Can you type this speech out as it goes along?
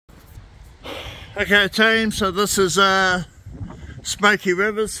Okay team, so this is Smoky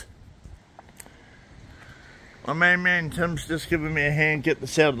Rivers. My main man Tim's just giving me a hand get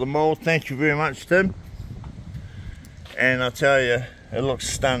this out of the mould. Thank you very much, Tim. And I tell you, it looks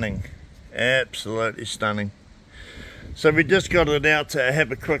stunning, absolutely stunning. So we just got it out to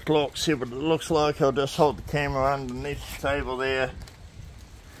have a quick look, see what it looks like. I'll just hold the camera underneath the table there.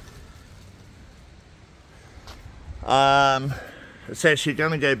 It's actually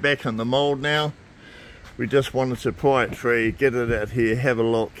going to go back on the mould now. We just wanted to pry it free, get it out here, have a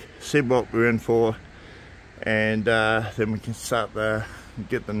look, see what we're in for, and then we can start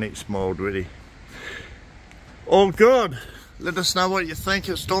get the next mould ready. All good. Let us know what you think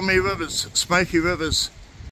of Stormy Rivers, Smoky Rivers.